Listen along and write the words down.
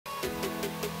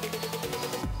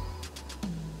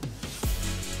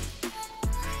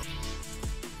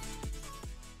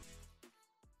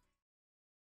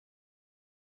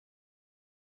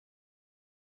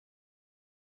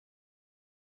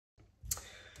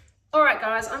All right,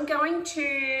 guys, I'm going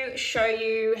to show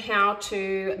you how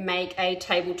to make a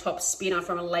tabletop spinner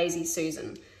from a Lazy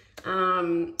Susan.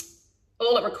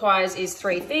 All it requires is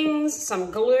three things: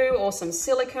 some glue or some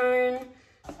silicone,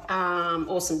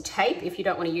 or some tape if you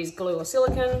don't want to use glue or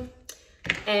silicone,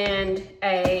 and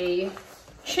a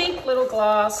cheap little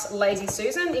glass Lazy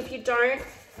Susan. If you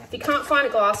can't find a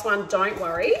glass one, don't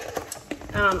worry.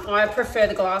 I prefer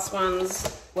the glass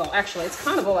ones. Well, actually, it's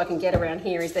kind of all I can get around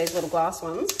here is these little glass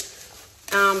ones.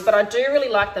 But I do really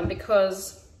like them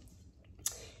because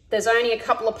there's only a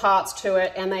couple of parts to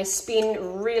it and they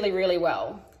spin really, really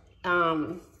well.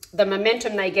 The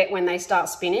momentum they get when they start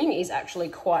spinning is actually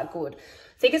quite good.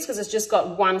 I think it's because it's just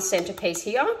got one centerpiece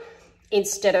here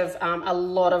instead of a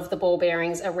lot of the ball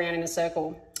bearings around in a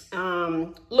circle.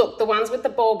 Look, the ones with the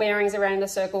ball bearings around in a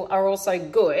circle are also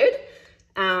good,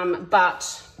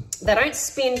 but they don't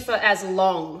spin for as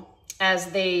long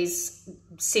as these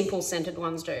simple centered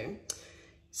ones do.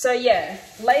 So yeah,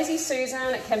 Lazy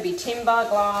Susan, it can be timber,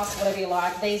 glass, whatever you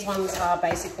like. These ones are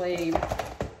basically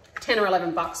 10 or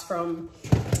 11 bucks from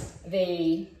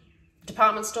the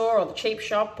department store or the cheap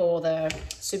shop or the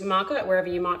supermarket, wherever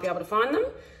you might be able to find them.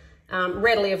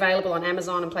 Readily available on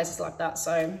Amazon and places like that.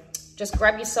 So just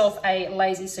grab yourself a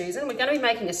Lazy Susan. We're going to be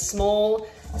making a small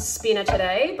spinner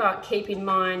today, but keep in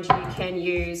mind you can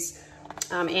use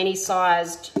any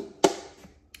sized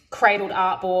cradled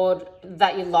artboard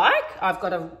that you like. I've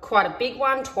got quite a big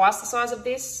one, twice the size of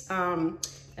this,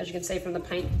 as you can see from the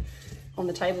paint on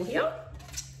the table here.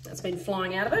 That's been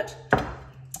flying out of it.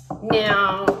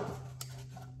 Now,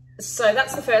 so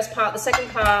that's the first part. The second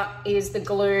part is the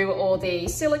glue or the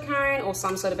silicone or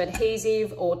some sort of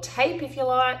adhesive or tape if you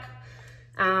like.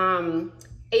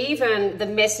 Even the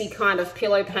messy kind of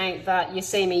pillow paint that you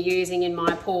see me using in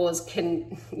my paws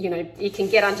can, you can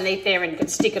get underneath there and you can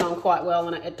stick it on quite well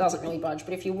and it doesn't really budge.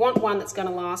 But if you want one that's going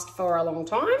to last for a long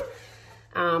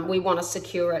time, we want to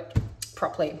secure it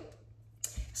properly.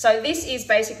 So this is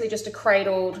basically just a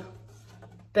cradled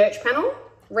birch panel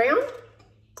round.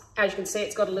 As you can see,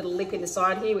 it's got a little lip in the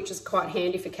side here, which is quite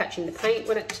handy for catching the paint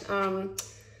when it,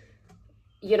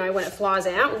 when it flies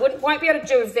out. Won't be able to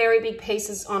do very big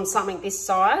pieces on something this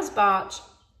size, but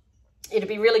it'll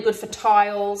be really good for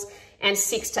tiles and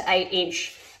 6 to 8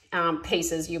 inch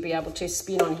pieces you'll be able to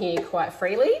spin on here quite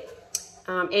freely.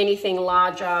 Anything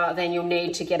larger, then you'll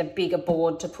need to get a bigger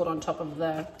board to put on top of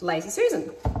the Lazy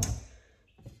Susan.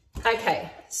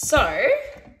 Okay, so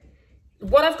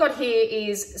what I've got here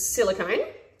is silicone,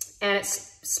 and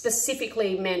it's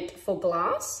specifically meant for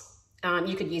glass.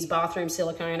 You could use bathroom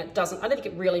silicone. I don't think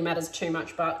it really matters too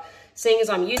much, but seeing as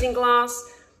I'm using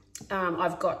glass,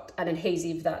 I've got an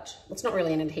adhesive that, well, it's not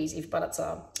really an adhesive, but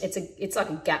it's like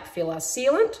a gap filler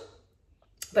sealant,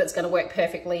 but it's going to work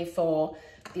perfectly for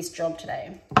this job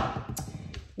today.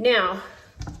 Now,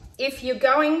 if you're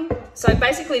so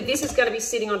basically this is going to be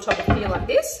sitting on top of here like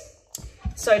this.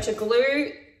 So to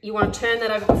glue, you want to turn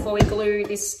that over before we glue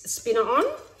this spinner on,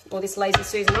 or this Lazy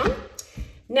Susan on.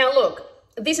 Now look,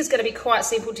 this is going to be quite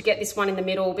simple to get this one in the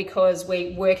middle because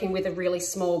we're working with a really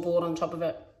small board on top of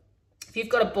it. If you've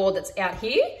got a board that's out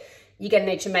here, you're going to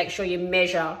need to make sure you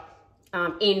measure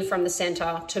in from the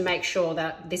center to make sure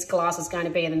that this glass is going to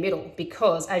be in the middle,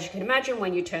 because as you can imagine,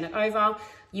 when you turn it over,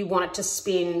 you want it to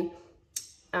spin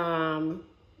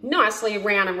nicely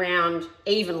around and round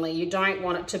evenly. You don't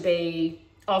want it to be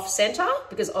off center,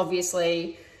 because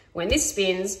obviously when this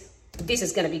spins, this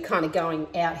is going to be kind of going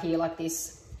out here like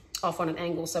this, off on an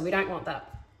angle, so we don't want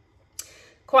that.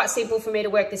 Quite simple for me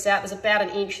to work this out. There's about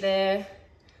 1 inch there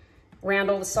around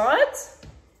all the sides.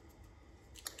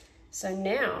 So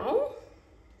now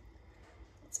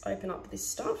let's open up this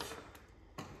stuff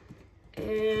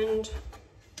and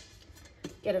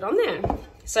get it on there.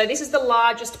 So this is the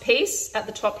largest piece at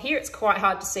the top here. It's quite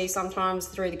hard to see sometimes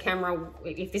through the camera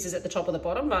if this is at the top or the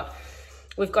bottom, but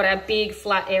we've got our big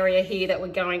flat area here that we're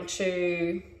going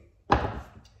to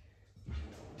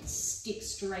stick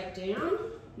straight down.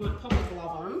 Might pop a glove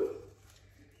on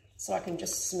so I can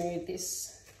just smooth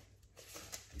this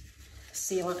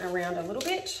sealant around a little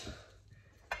bit.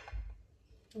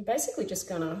 I'm basically just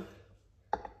gonna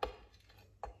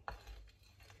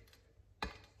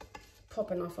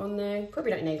pop enough on there.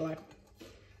 Probably don't need like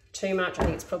too much. I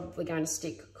think it's probably going to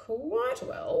stick quite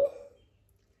well.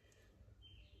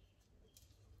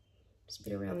 Just a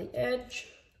bit around the edge.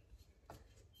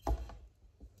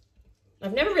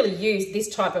 I've never really used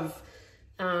this type of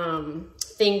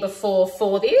thing before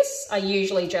for this. I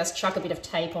usually just chuck a bit of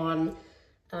tape on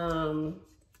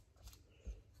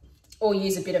or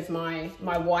use a bit of my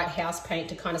white house paint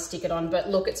to kind of stick it on.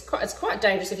 But look, it's quite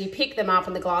dangerous. If you pick them up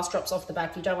and the glass drops off the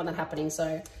back, you don't want that happening.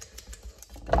 So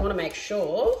I want to make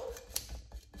sure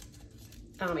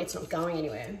it's not going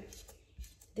anywhere.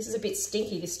 This is a bit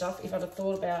stinky, this stuff. If I'd have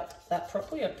thought about that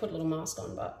properly, I'd put a little mask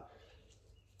on, but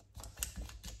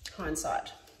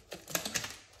hindsight.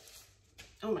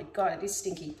 Oh my God, it is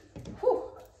stinky. Whew.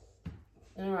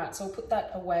 All right, so I'll put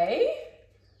that away.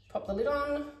 Pop the lid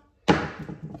on.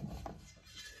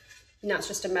 Now it's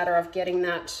just a matter of getting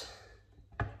that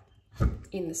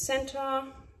in the center.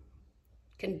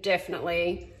 Can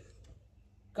definitely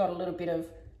got a little bit of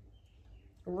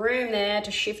room there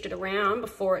to shift it around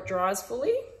before it dries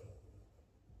fully.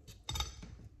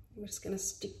 I'm just going to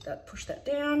stick that, push that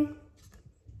down.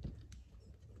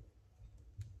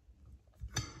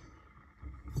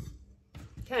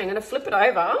 Okay, I'm going to flip it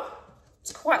over.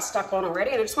 It's quite stuck on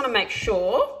already, and I just want to make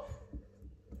sure.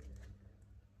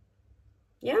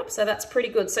 Yep, so that's pretty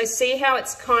good. So see how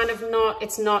it's kind of not,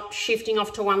 it's not shifting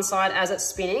off to one side as it's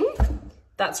spinning.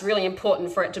 That's really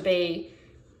important for it to be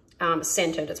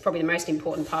centered. It's probably the most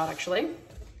important part, actually.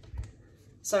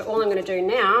 So all I'm going to do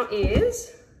now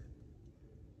is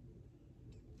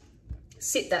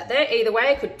sit that there. Either way,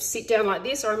 I could sit down like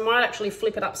this, or I might actually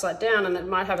flip it upside down, and it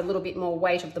might have a little bit more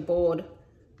weight of the board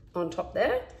on top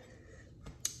there.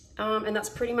 And that's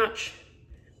pretty much,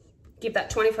 give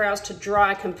that 24 hours to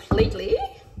dry completely,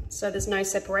 so there's no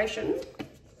separation,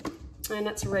 and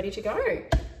that's ready to go.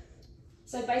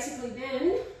 So basically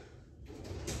then,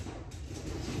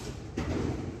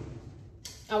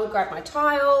 I would grab my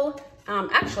tile.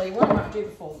 Actually, what I might do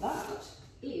before that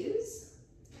is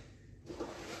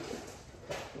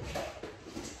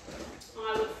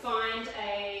I would find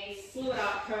a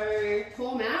 229.Co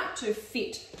pour mat to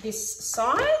fit this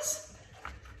size.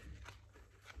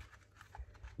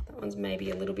 That one's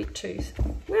maybe a little bit too,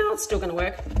 well, it's still going to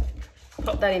work.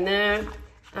 Pop that in there.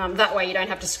 That way you don't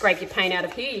have to scrape your paint out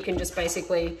of here. You can just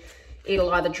basically, it'll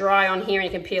either dry on here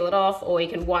and you can peel it off, or you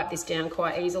can wipe this down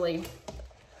quite easily.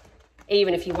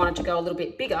 Even if you wanted to go a little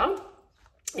bit bigger,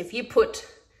 if you put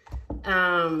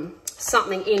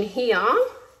something in here,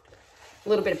 a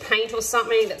little bit of paint or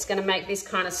something that's going to make this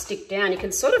kind of stick down, you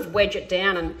can sort of wedge it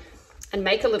down and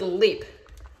make a little lip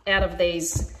out of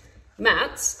these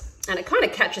mats, and it kind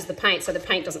of catches the paint so the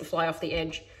paint doesn't fly off the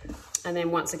edge. And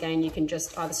then once again, you can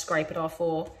just either scrape it off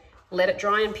or let it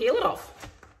dry and peel it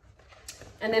off.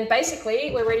 And then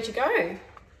basically we're ready to go.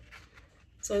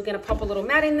 So we're going to pop a little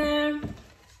mat in there,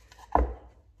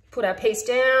 put our piece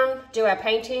down, do our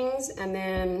paintings, and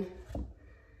then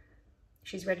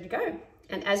she's ready to go.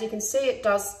 And as you can see, it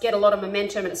does get a lot of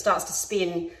momentum, and it starts to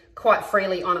spin quite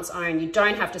freely on its own. You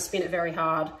don't have to spin it very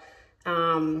hard.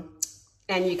 And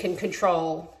you can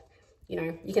control, you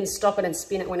know, you can stop it and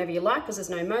spin it whenever you like because there's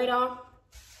no motor.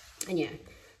 And yeah,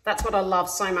 that's what I love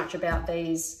so much about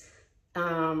these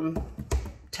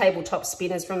tabletop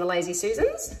spinners from the Lazy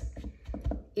Susans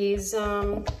is,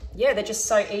 yeah, they're just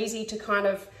so easy to kind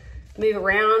of move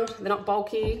around. They're not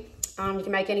bulky. You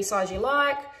can make any size you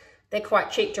like. They're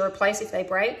quite cheap to replace if they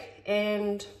break.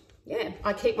 And yeah,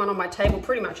 I keep one on my table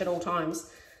pretty much at all times.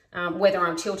 Whether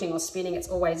I'm tilting or spinning, it's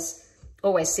always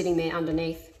sitting there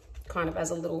underneath, kind of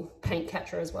as a little paint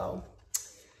catcher as well.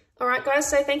 All right, guys,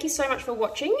 so thank you so much for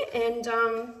watching, and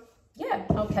yeah,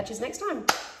 I'll catch you next time.